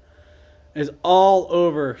crap is all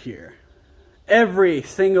over here. Every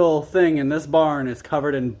single thing in this barn is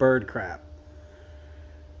covered in bird crap.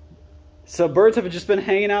 So birds have just been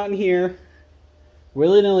hanging out in here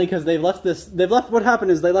willy-nilly because what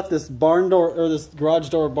happened is they left this barn door, or this garage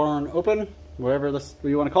door barn open, whatever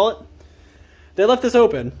you want to call it. They left this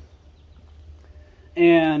open,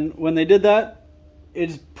 and when they did that,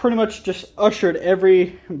 it's pretty much just ushered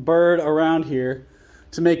every bird around here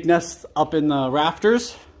to make nests up in the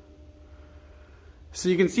rafters. So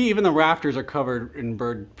you can see even the rafters are covered in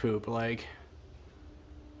bird poop, like.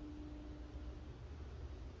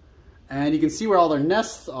 And you can see where all their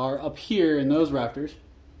nests are up here in those rafters.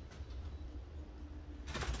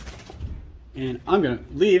 And I'm gonna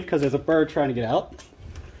leave because there's a bird trying to get out.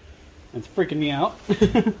 It's freaking me out.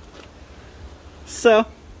 So,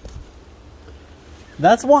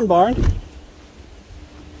 that's one barn.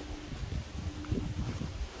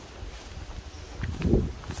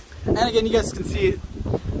 And again, you guys can see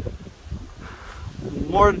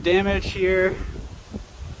more damage here.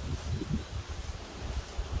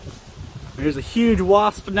 There's a huge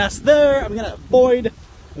wasp nest there. I'm gonna avoid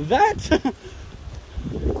that.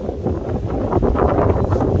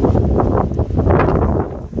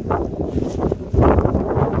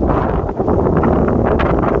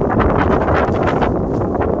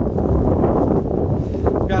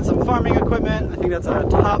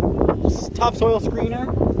 topsoil screener.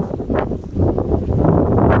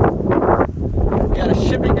 We got a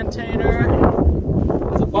shipping container.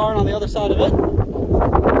 There's a barn on the other side of it.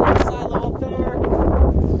 A silo up there.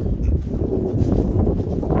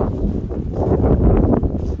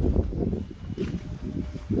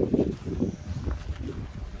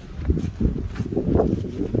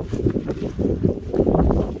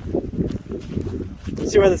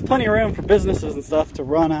 See where there's plenty of room for businesses and stuff to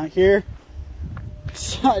run out here.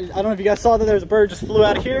 So, I don't know if you guys saw that there's a bird just flew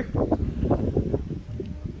out of here.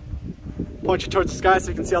 Point you towards the sky so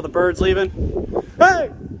you can see all the birds leaving. Hey!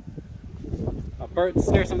 A bird,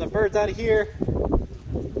 snare some of the birds out of here.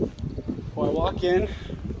 Before I walk in,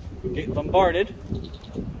 get bombarded.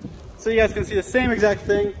 So you guys can see the same exact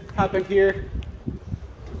thing happen here.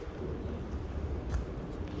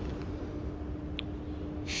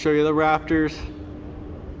 Show you the rafters.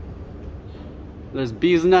 There's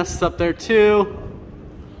bees' nests up there too.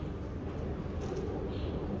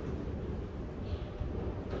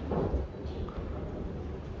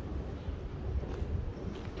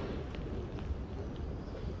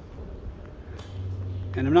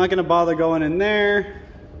 And I'm not gonna bother going in there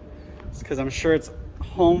because I'm sure it's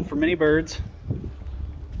home for many birds.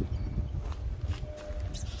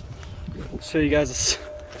 Show you guys this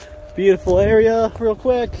beautiful area real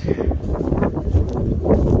quick. You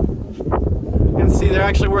can see they're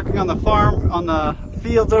actually working on the farm, on the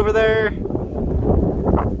fields over there.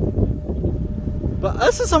 But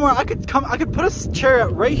this is somewhere I could come, I could put a chair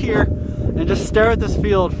right here and just stare at this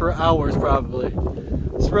field for hours probably.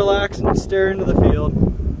 Just relax and stare into the field.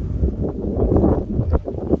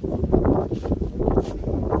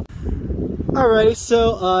 Alrighty,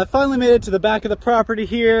 so I finally made it to the back of the property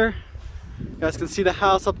here. You guys can see the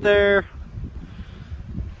house up there.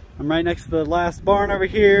 I'm right next to the last barn over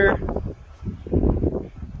here.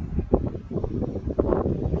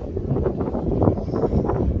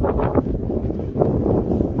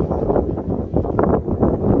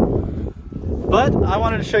 But I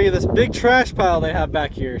wanted to show you this big trash pile they have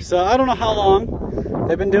back here. So I don't know how long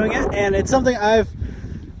they've been doing it, and it's something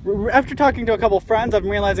after talking to a couple friends, I'm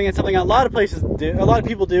realizing it's something a lot of places do, a lot of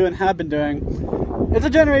people do and have been doing. It's a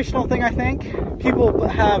generational thing, I think. People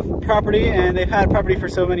have property and they've had property for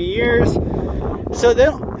so many years, so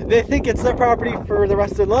they think it's their property for the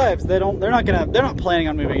rest of their lives. They're not planning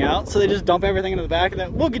on moving out, so they just dump everything into the back and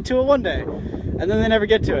then we'll get to it one day, and then they never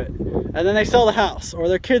get to it. And then they sell the house, or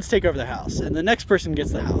their kids take over the house, and the next person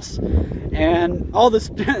gets the house. And all this,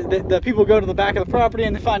 the people go to the back of the property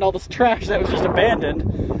and they find all this trash that was just abandoned.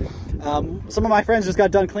 Some of my friends just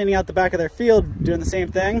got done cleaning out the back of their field, doing the same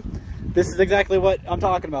thing. This is exactly what I'm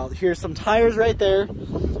talking about. Here's some tires right there,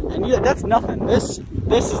 and yeah, that's nothing. This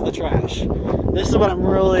is the trash. This is what I'm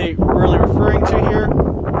really referring to here.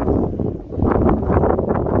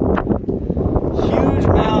 Huge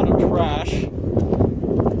amount of trash.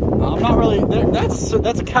 I'm not really there.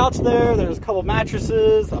 That's a couch there. There's a couple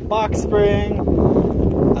mattresses, a box spring,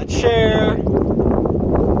 a chair.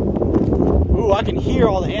 Ooh, I can hear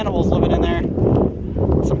all the animals living in there.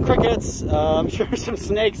 Some crickets. I'm sure some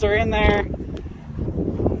snakes are in there.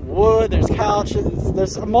 Wood. There's couches.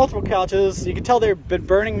 There's multiple couches. You can tell they've been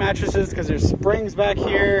burning mattresses because there's springs back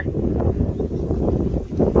here.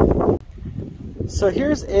 So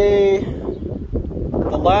here's the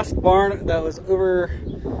last barn that was over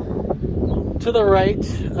to the right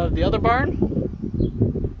of the other barn,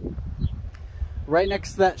 right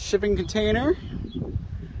next to that shipping container.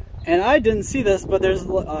 And I didn't see this, but there's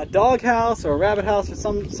a dog house or a rabbit house or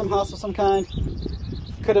some house of some kind.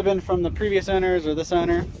 Could have been from the previous owners or this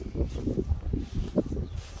owner,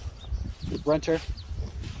 renter.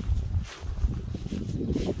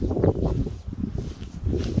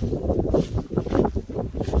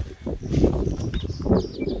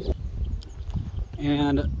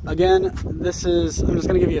 And again, I'm just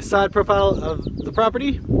going to give you a side profile of the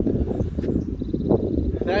property.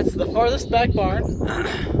 That's the farthest back barn.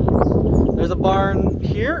 There's a barn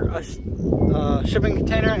here, a shipping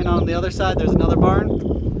container, and on the other side there's another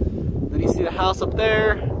barn. Then you see the house up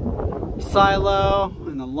there, silo,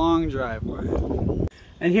 and the long driveway.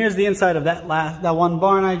 And here's the inside of that one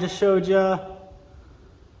barn I just showed you.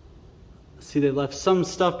 See, they left some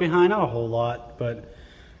stuff behind, not a whole lot, but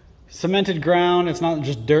cemented ground. It's not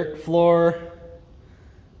just dirt floor.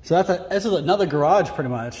 So this is another garage, pretty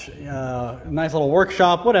much. Nice little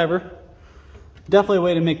workshop, whatever. Definitely a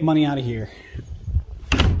way to make money out of here.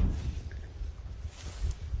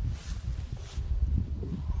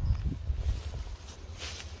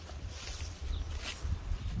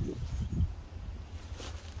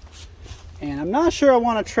 And I'm not sure I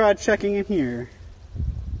want to try checking in here.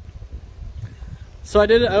 So I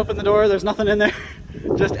did it, I opened the door, there's nothing in there,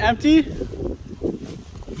 just empty.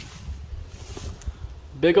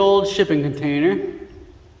 Big old shipping container.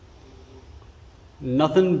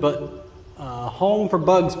 Nothing but home for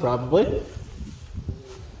bugs probably.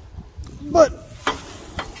 But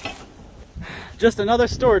just another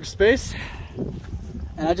storage space.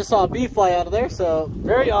 And I just saw a bee fly out of there, so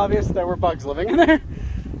very obvious there were bugs living in there.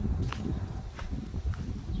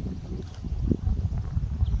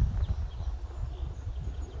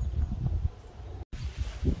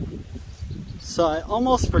 So I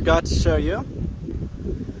almost forgot to show you.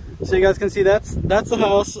 So you guys can see that's the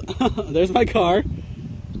house. There's my car.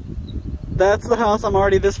 That's the house. I'm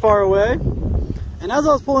already this far away. And as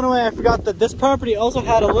I was pulling away, I forgot that this property also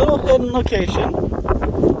had a little hidden location.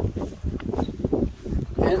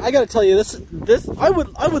 And I gotta tell you, this I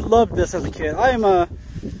would love this as a kid. I'm a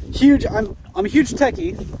huge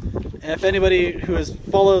techie. If anybody who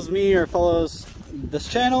follows me or follows this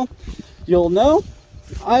channel, you'll know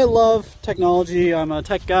I love technology. I'm a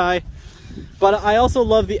tech guy, but I also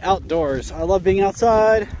love the outdoors. I love being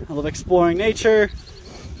outside. I love exploring nature.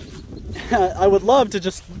 I would love to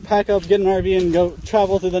just pack up, get an RV, and go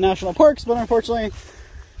travel through the national parks, but unfortunately,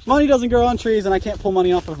 money doesn't grow on trees, and I can't pull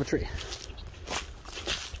money off of a tree.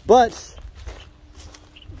 But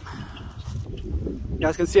you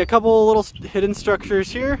guys can see a couple little hidden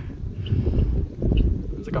structures here.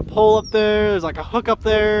 There's like a pole up there. There's like a hook up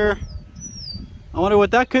there. I wonder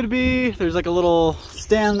what that could be. There's like a little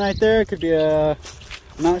stand right there. It could be a... I'm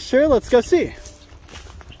not sure. Let's go see.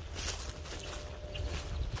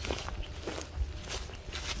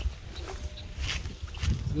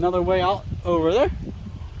 Another way out over there.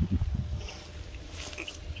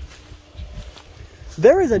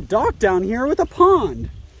 There is a dock down here with a pond.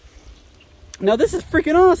 Now this is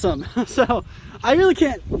freaking awesome. So I really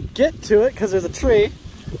can't get to it because there's a tree,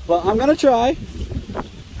 but I'm gonna try.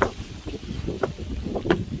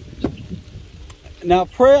 Now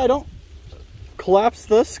pray I don't collapse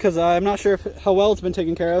this because I'm not sure how well it's been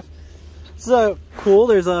taken care of. So cool,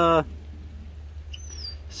 there's a...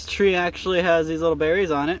 This tree actually has these little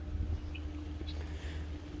berries on it.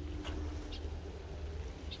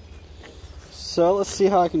 So let's see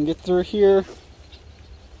how I can get through here.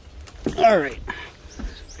 All right,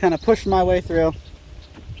 just kind of push my way through.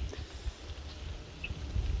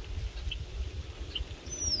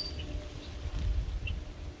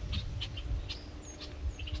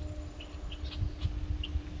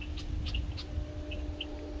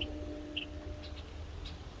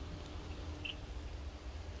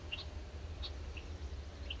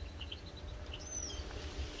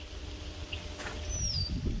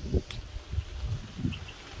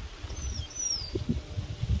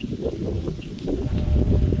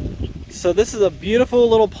 So this is a beautiful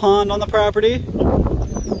little pond on the property.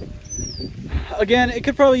 Again, it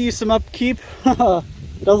could probably use some upkeep. Doesn't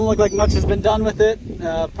look like much has been done with it.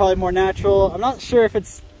 Probably more natural. I'm not sure if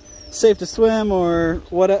it's safe to swim or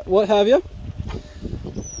what have you.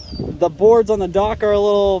 The boards on the dock are a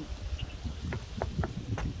little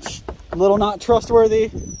not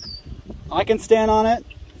trustworthy. I can stand on it,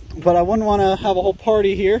 but I wouldn't want to have a whole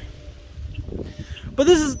party here. But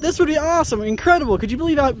this would be awesome, incredible. Could you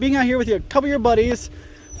believe being out here with a couple of your buddies,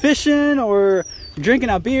 fishing or drinking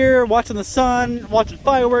a beer, watching the sun, watching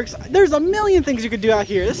fireworks? There's a million things you could do out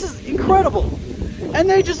here. This is incredible. And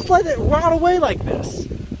they just let it rot away like this.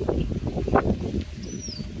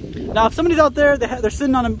 Now, if somebody's out there, they're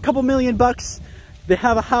sitting on a couple $1,000,000, they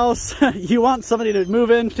have a house, you want somebody to move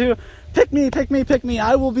into, pick me, pick me, pick me.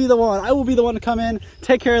 I will be the one. I will be the one to come in,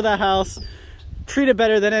 take care of that house, treat it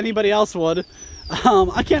better than anybody else would.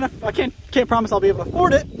 I can't promise I'll be able to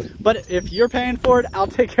afford it, but if you're paying for it, I'll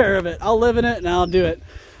take care of it. I'll live in it and I'll do it.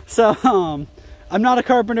 So I'm not a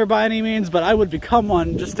carpenter by any means, but I would become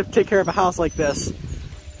one just to take care of a house like this.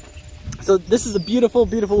 So this is a beautiful,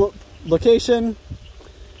 beautiful location.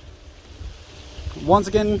 Once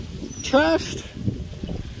again, trashed,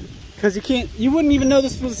 because you wouldn't even know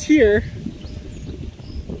this was here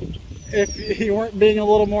if you weren't being a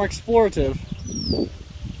little more explorative.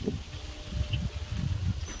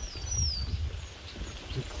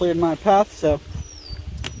 Cleared my path, so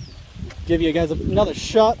give you guys another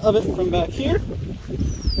shot of it from back here.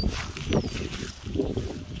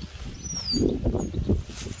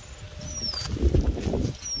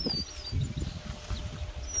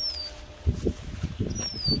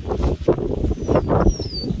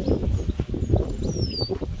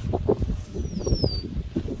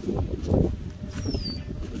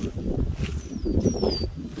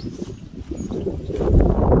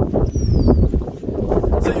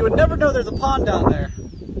 You would never know there's a pond down there.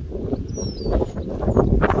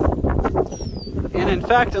 And In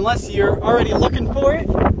fact, unless you're already looking for it,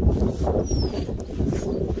 I'm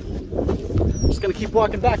just gonna keep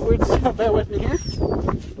walking backwards. Bear with me here.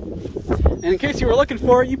 And in case you were looking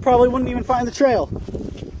for it, you probably wouldn't even find the trail.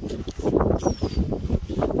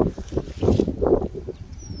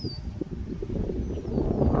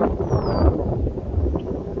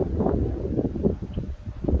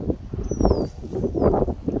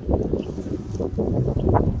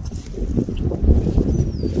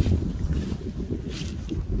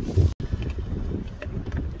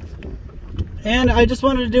 And I just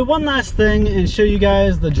wanted to do one last thing and show you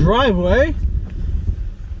guys the driveway.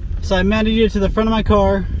 So I mounted you to the front of my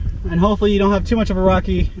car, and hopefully you don't have too much of a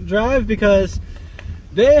rocky drive, because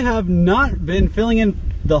they have not been filling in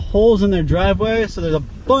the holes in their driveway. So there's a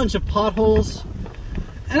bunch of potholes.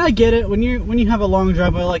 And I get it, when you have a long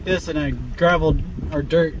driveway like this and a gravel or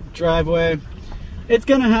dirt driveway, it's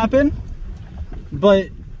gonna happen. But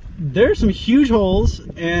there's some huge holes,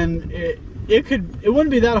 and it wouldn't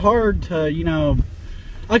be that hard to, you know,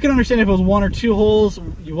 I can understand if it was 1 or 2 holes,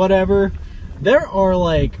 whatever.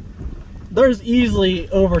 There's easily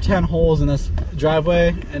over 10 holes in this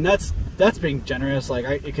driveway, and that's being generous. Like,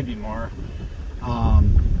 it could be more.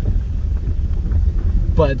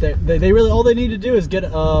 But they really, all they need to do is get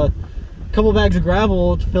a couple bags of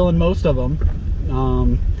gravel to fill in most of them.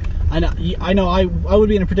 I know I would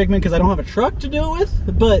be in a predicament because I don't have a truck to do it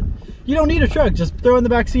with, but you don't need a truck. Just throw in the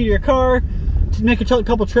back seat of your car to make a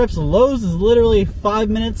couple trips. Lowe's is literally 5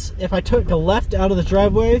 minutes. If I took a left out of the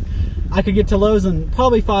driveway, I could get to Lowe's in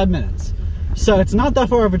probably 5 minutes. So it's not that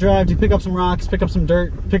far of a drive to pick up some rocks, pick up some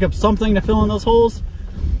dirt, pick up something to fill in those holes.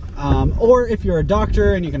 Or if you're a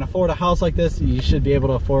doctor and you can afford a house like this, you should be able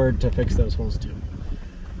to afford to fix those holes too.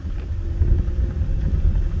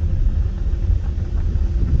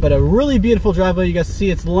 But a really beautiful driveway. You guys see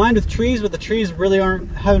it's lined with trees, but the trees really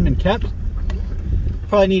haven't been kept.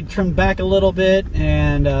 Probably need trimmed back a little bit,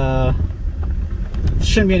 and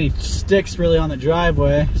shouldn't be any sticks really on the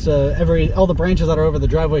driveway. So all the branches that are over the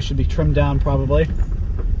driveway should be trimmed down probably.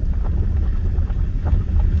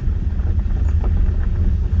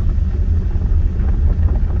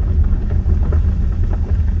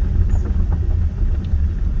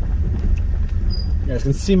 You guys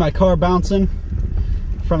can see my car bouncing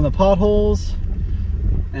from the potholes,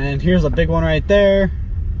 and here's a big one right there.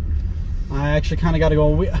 I actually kind of got to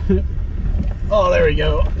go. Oh, there we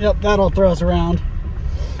go. Yep, that'll throw us around.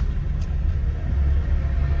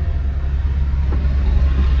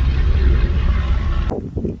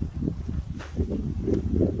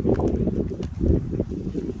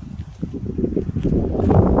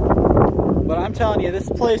 But I'm telling you, this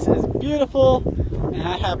place is beautiful, and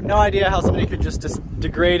I have no idea how somebody could just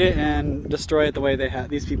degrade it and destroy it the way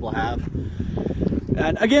these people have.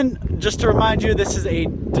 And again, just to remind you, this is a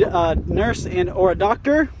nurse or a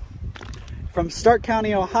doctor from Stark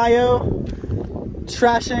County, Ohio,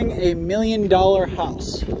 trashing a $1 million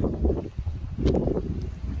house.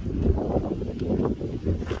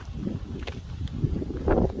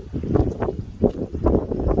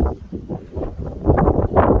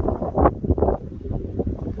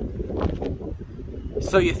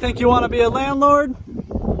 So you think you want to be a landlord?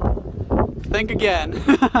 Think again.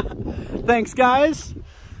 Thanks, guys.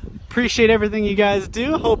 Appreciate everything you guys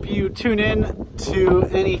do. Hope you tune in to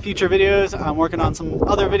any future videos. I'm working on some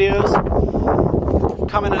other videos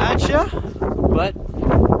coming at you. But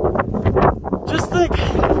just think,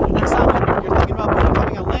 next time you're thinking about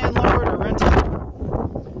becoming a landlord or renter,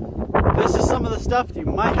 this is some of the stuff you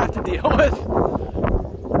might have to deal with.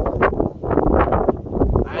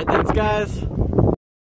 Alright, thanks, guys.